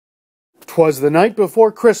'Twas the Night Before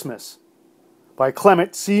Christmas by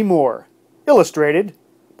Clement C. Illustrated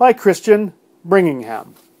by Christian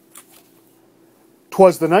Birmingham.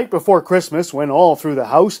 'Twas the night before Christmas when all through the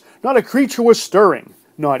house not a creature was stirring,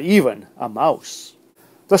 not even a mouse.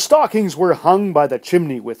 The stockings were hung by the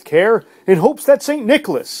chimney with care, in hopes that St.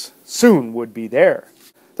 Nicholas soon would be there.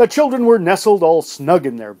 The children were nestled all snug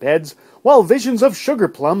in their beds, while visions of sugar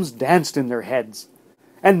plums danced in their heads.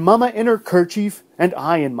 And Mamma in her kerchief, and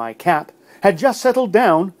I in my cap, had just settled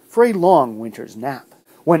down for a long winter's nap.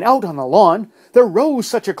 When out on the lawn there rose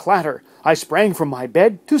such a clatter, I sprang from my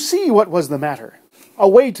bed to see what was the matter.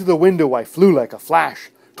 Away to the window I flew like a flash,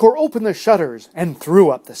 tore open the shutters, and threw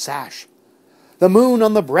up the sash. The moon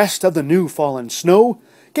on the breast of the new-fallen snow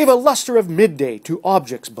gave a lustre of midday to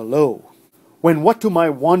objects below, when what to my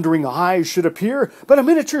wandering eyes should appear but a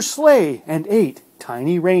miniature sleigh and 8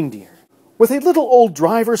 tiny reindeer. With a little old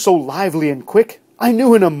driver so lively and quick, I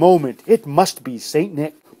knew in a moment it must be St.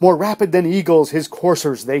 Nick. More rapid than eagles his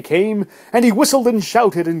coursers they came, and he whistled and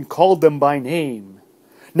shouted and called them by name.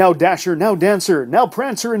 Now Dasher, now Dancer, now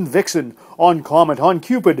Prancer and Vixen, on Comet, on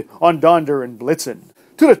Cupid, on Donder and Blitzen.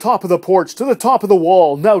 To the top of the porch, to the top of the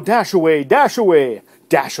wall, now dash away, dash away,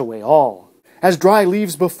 dash away all. As dry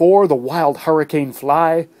leaves before the wild hurricane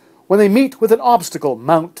fly, when they meet with an obstacle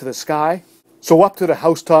mount to the sky. So up to the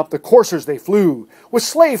housetop the coursers they flew, with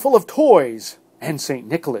sleigh full of toys, and St.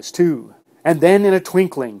 Nicholas too. And then in a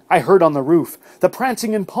twinkling I heard on the roof the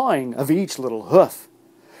prancing and pawing of each little hoof.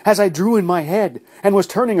 As I drew in my head and was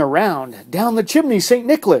turning around, down the chimney St.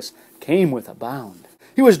 Nicholas came with a bound.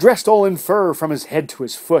 He was dressed all in fur from his head to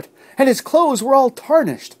his foot, and his clothes were all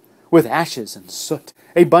tarnished with ashes and soot.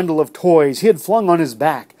 A bundle of toys he had flung on his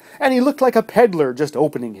back, and he looked like a peddler just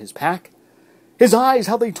opening his pack. His eyes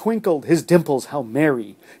how they twinkled, his dimples how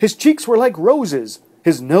merry, his cheeks were like roses,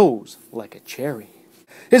 his nose like a cherry.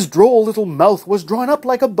 His droll little mouth was drawn up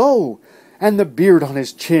like a bow, and the beard on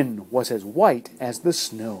his chin was as white as the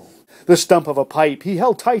snow. The stump of a pipe he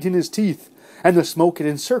held tight in his teeth, and the smoke had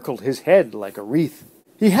encircled his head like a wreath.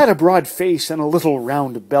 He had a broad face and a little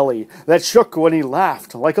round belly that shook when he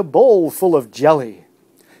laughed like a bowl full of jelly.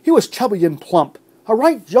 He was chubby and plump, a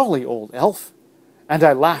right jolly old elf, and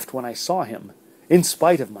I laughed when I saw him, in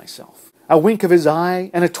spite of myself. A wink of his eye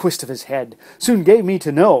and a twist of his head soon gave me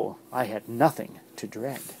to know I had nothing to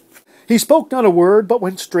dread. He spoke not a word, but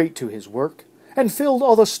went straight to his work, and filled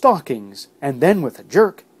all the stockings, and then with a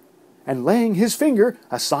jerk, and laying his finger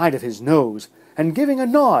aside of his nose, and giving a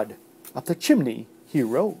nod, up the chimney he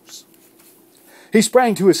rose. He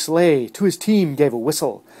sprang to his sleigh, to his team gave a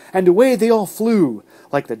whistle, and away they all flew,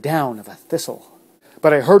 like the down of a thistle.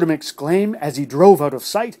 But I heard him exclaim, as he drove out of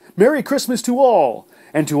sight, "Merry Christmas to all,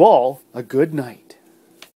 and to all a good night."